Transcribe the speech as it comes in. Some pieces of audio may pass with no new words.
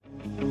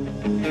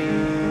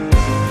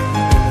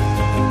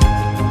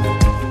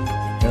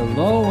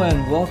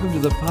welcome to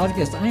the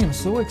podcast. I am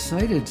so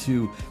excited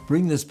to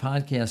bring this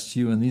podcast to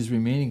you and these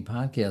remaining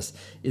podcasts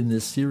in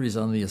this series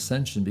on the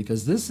Ascension,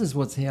 because this is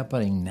what's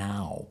happening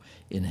now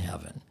in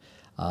heaven.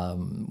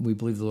 We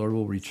believe the Lord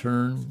will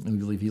return, and we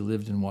believe he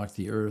lived and walked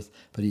the earth,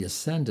 but he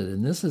ascended.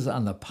 And this is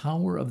on the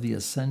power of the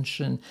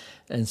ascension.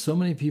 And so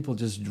many people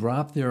just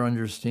drop their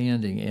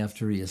understanding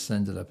after he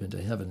ascended up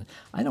into heaven.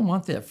 I don't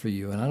want that for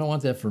you, and I don't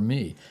want that for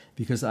me,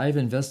 because I've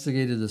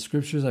investigated the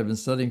scriptures. I've been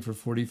studying for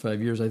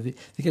 45 years. I think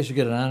I should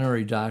get an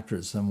honorary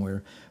doctorate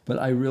somewhere. But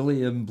I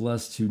really am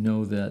blessed to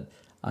know that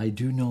I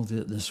do know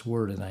this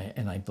word,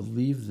 and I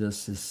believe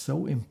this is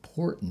so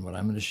important, what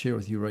I'm going to share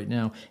with you right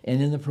now and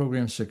in the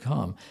programs to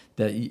come,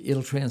 that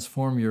it'll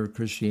transform your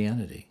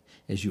Christianity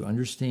as you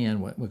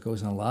understand what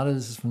goes on. A lot of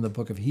this is from the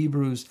book of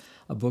Hebrews,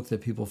 a book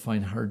that people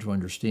find hard to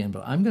understand,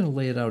 but I'm going to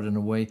lay it out in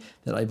a way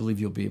that I believe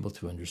you'll be able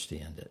to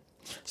understand it.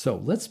 So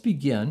let's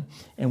begin,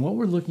 and what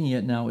we're looking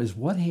at now is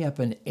what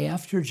happened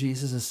after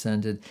Jesus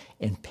ascended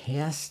and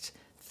passed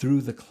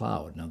through the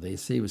cloud. Now, they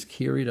say he was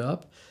carried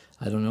up.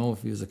 I don't know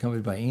if he was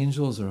accompanied by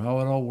angels or how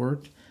it all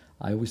worked.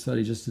 I always thought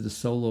he just did a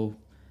solo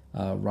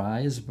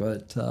rise,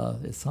 but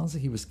it sounds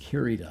like he was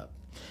carried up.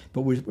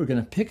 But we're going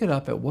to pick it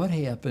up at what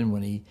happened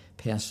when he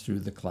passed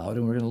through the cloud,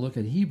 and we're going to look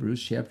at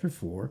Hebrews chapter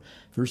 4,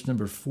 verse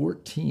number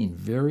 14,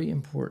 very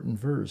important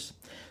verse.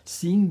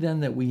 Seeing then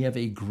that we have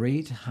a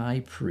great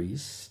high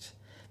priest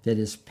that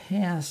is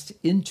passed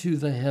into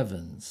the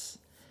heavens.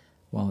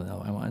 Well,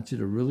 now I want you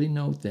to really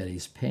note that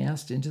he's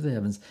passed into the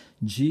heavens.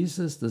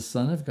 Jesus, the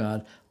Son of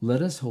God,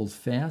 let us hold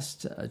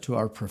fast to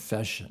our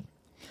profession.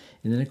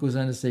 And then it goes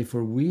on to say,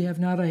 for we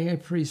have not a high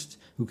priest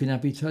who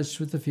cannot be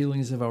touched with the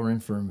feelings of our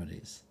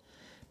infirmities,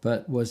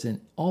 but was in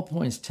all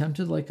points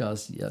tempted like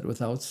us, yet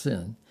without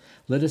sin.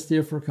 Let us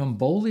therefore come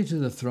boldly to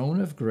the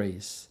throne of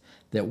grace,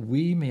 that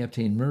we may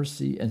obtain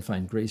mercy and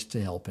find grace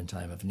to help in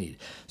time of need.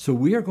 So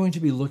we are going to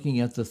be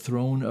looking at the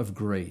throne of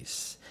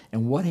grace.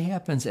 And what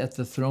happens at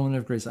the throne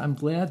of grace? I'm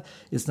glad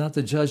it's not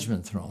the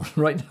judgment throne.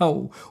 Right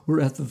now,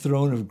 we're at the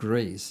throne of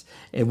grace.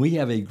 And we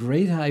have a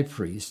great high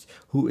priest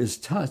who is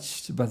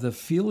touched by the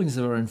feelings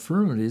of our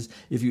infirmities.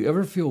 If you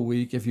ever feel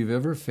weak, if you've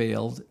ever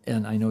failed,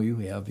 and I know you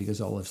have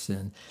because all have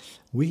sinned,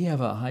 we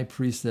have a high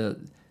priest that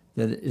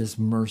is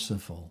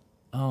merciful.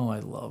 Oh, I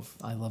love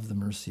the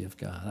mercy of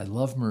God. I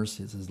love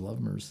mercy. It says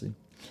love mercy.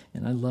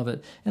 And I love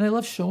it. And I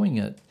love showing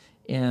it.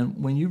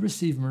 And when you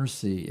receive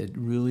mercy, it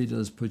really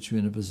does put you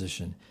in a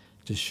position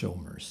to show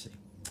mercy.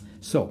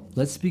 So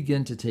let's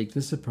begin to take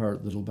this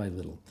apart little by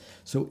little.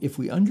 So if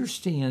we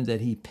understand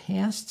that he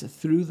passed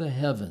through the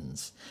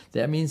heavens,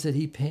 that means that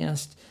he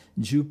passed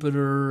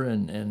Jupiter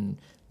and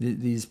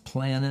these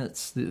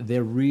planets.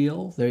 They're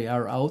real. They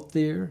are out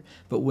there.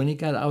 But when he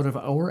got out of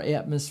our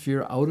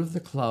atmosphere, out of the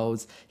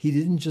clouds, he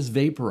didn't just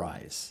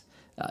vaporize.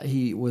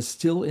 He was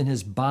still in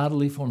his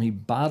bodily form. He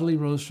bodily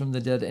rose from the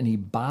dead, and he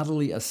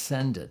bodily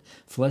ascended,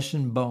 flesh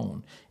and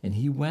bone. And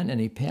he went and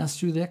he passed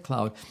through that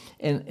cloud.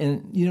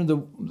 And you know,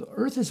 the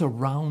earth is a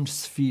round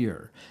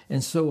sphere.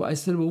 And so I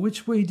said, well,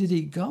 which way did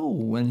he go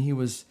when he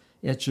was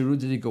at Jerusalem?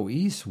 Did he go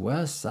east,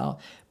 west,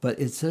 south? But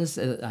it says,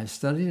 I've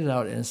studied it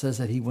out, and it says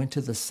that he went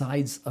to the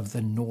sides of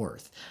the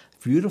north.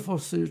 Beautiful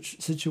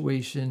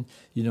situation,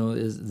 you know,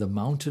 is the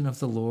mountain of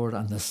the Lord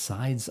on the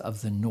sides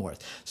of the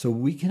north. So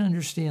we can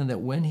understand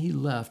that when he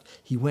left,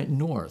 he went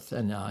north,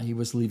 and he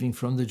was leaving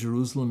from the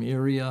Jerusalem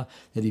area,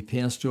 that he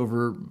passed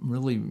over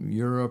really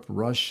Europe,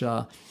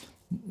 Russia,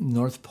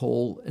 North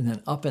Pole, and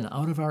then up and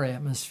out of our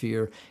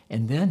atmosphere.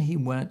 And then he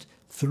went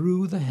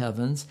through the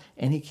heavens,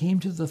 and he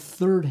came to the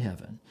third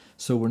heaven.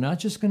 So we're not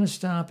just going to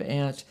stop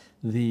at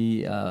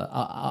the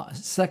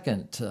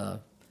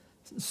second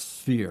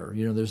sphere.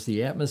 You know, there's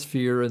the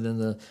atmosphere and then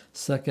the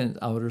second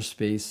outer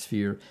space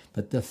sphere,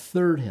 but the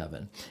third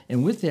heaven.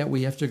 And with that,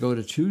 we have to go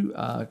to 2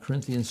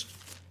 Corinthians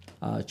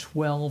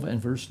 12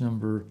 and verse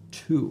number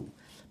 2.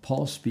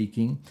 Paul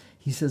speaking,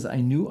 he says,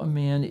 I knew a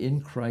man in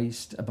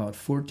Christ about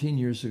 14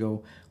 years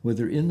ago,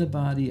 whether in the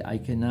body I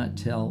cannot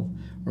tell,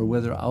 or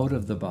whether out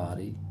of the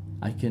body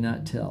I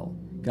cannot tell.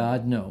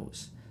 God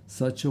knows.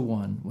 Such a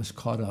one was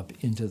caught up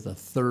into the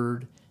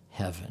third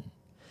heaven.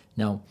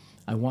 Now,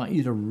 I want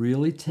you to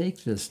really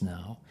take this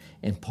now,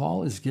 and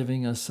Paul is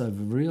giving us a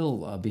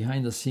real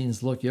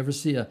behind-the-scenes look. You ever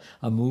see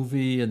a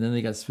movie, and then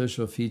they got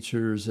special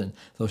features, and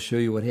they'll show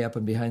you what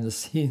happened behind the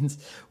scenes?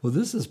 Well,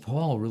 this is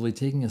Paul really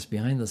taking us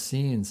behind the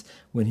scenes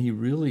when he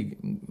really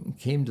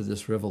came to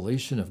this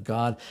revelation of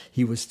God.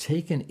 He was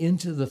taken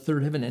into the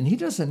third heaven, and he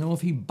doesn't know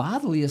if he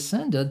bodily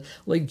ascended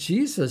like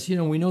Jesus. You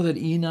know, we know that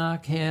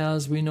Enoch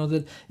has. We know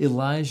that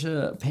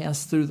Elijah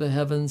passed through the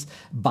heavens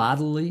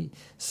bodily.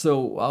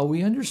 So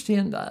we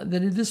understand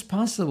that it is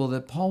possible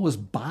that Paul was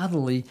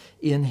bodily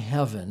in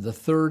heaven, the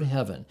third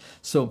heaven.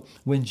 So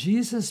when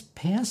Jesus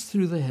passed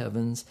through the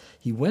heavens,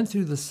 he went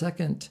through the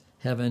second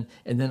heaven,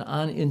 and then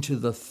on into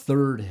the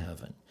third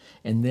heaven.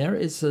 And there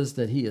it says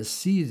that he is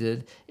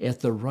seated at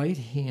the right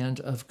hand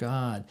of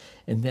God,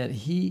 and that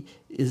he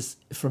is,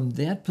 from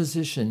that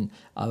position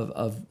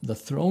of the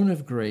throne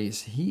of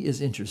grace, he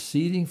is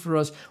interceding for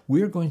us.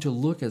 We're going to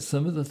look at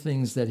some of the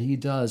things that he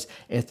does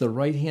at the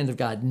right hand of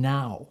God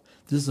now.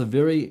 This is a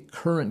very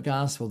current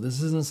gospel.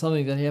 This isn't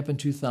something that happened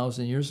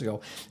 2,000 years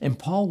ago. And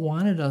Paul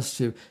wanted us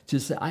to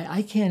say,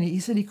 I can't, he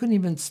said he couldn't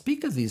even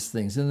speak of these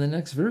things. In the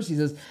next verse, he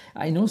says,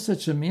 I know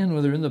such a man,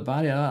 whether in the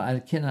body,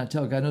 I cannot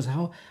tell. God knows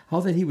how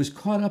that he was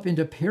caught up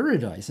into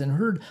paradise and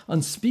heard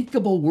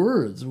unspeakable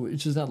words,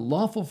 which is not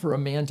lawful for a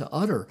man to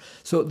utter.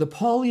 So the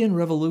Paulian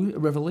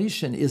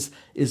revelation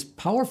is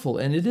powerful,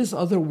 and it is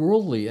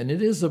otherworldly, and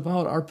it is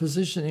about our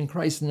position in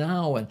Christ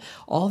now and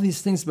all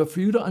these things. But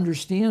for you to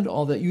understand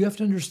all that, you have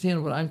to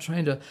understand what I'm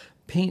trying to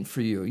paint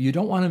for you. You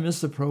don't want to miss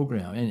the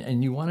program,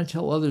 and you want to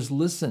tell others,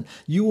 listen.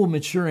 You will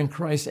mature in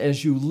Christ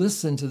as you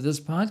listen to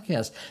this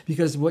podcast,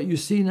 because what you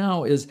see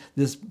now is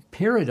this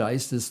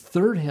paradise, this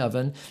third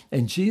heaven,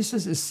 and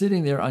Jesus is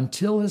sitting there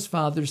until his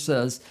Father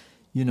says,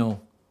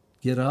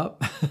 get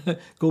up,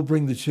 go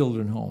bring the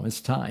children home.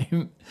 It's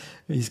time.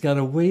 He's got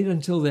to wait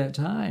until that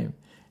time.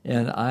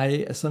 And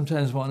I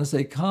sometimes want to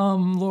say,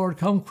 come, Lord,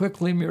 come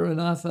quickly,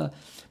 Maranatha.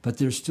 But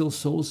there's still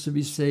souls to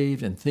be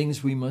saved and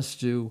things we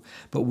must do.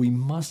 But we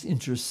must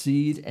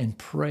intercede and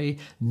pray,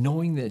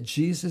 knowing that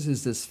Jesus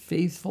is this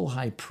faithful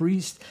high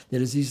priest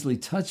that is easily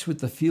touched with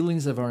the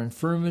feelings of our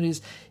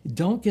infirmities.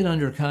 Don't get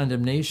under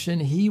condemnation.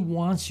 He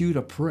wants you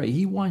to pray.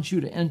 He wants you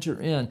to enter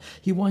in.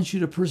 He wants you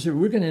to persevere.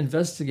 We're going to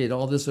investigate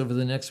all this over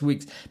the next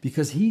weeks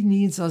because he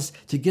needs us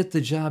to get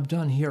the job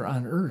done here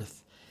on earth.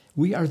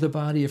 We are the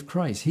body of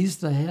Christ. He's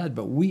the head,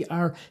 but we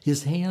are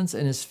his hands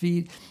and his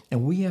feet,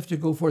 and we have to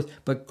go forth.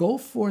 But go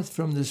forth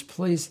from this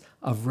place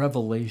of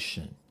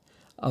revelation,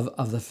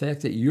 of the fact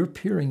that you're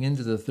peering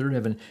into the third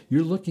heaven.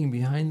 You're looking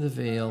behind the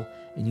veil,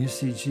 and you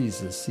see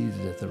Jesus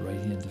seated at the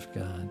right hand of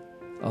God.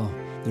 Oh,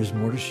 there's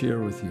more to share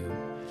with you.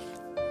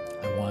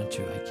 I want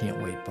to. I can't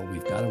wait, but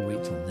we've got to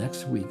wait till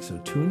next week. So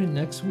tune in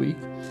next week.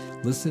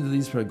 Listen to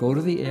these. Go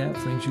to the app,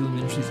 Frank Julian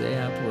Ministries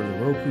app, or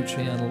the Roku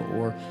channel,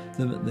 or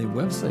the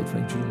website,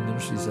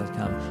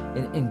 frankjulianministries.com,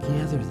 and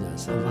gather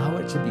this. Allow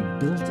it to be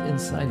built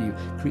inside of you.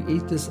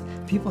 Create this.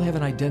 People have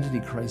an identity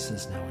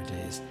crisis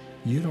nowadays.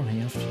 You don't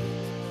have to.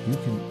 You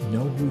can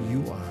know who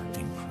you are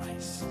in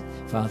Christ.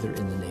 Father,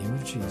 in the name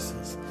of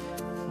Jesus,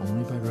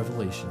 only by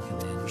revelation can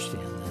they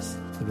understand this,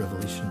 the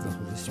revelation of the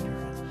Holy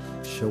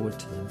Spirit. Show it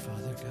to them,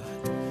 Father God.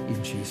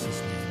 In Jesus'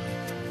 name I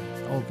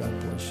pray. Oh, God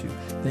bless you.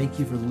 Thank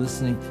you for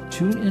listening.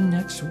 Tune in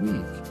next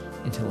week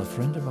and tell a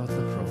friend about the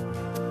program.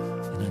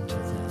 And until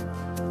then,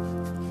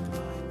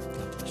 goodbye.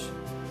 God bless you.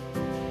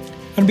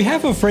 On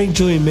behalf of Frank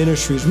Julian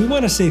Ministries, we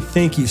want to say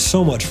thank you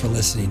so much for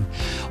listening.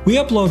 We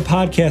upload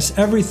podcasts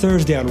every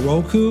Thursday on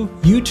Roku,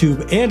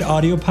 YouTube, and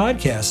audio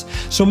podcasts,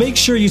 so make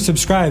sure you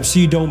subscribe so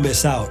you don't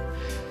miss out.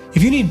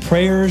 If you need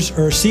prayers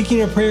or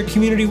seeking a prayer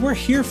community, we're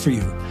here for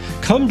you.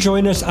 Come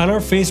join us on our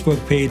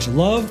Facebook page,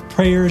 Love,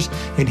 Prayers,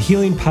 and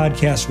Healing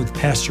Podcast with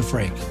Pastor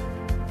Frank.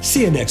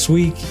 See you next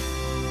week.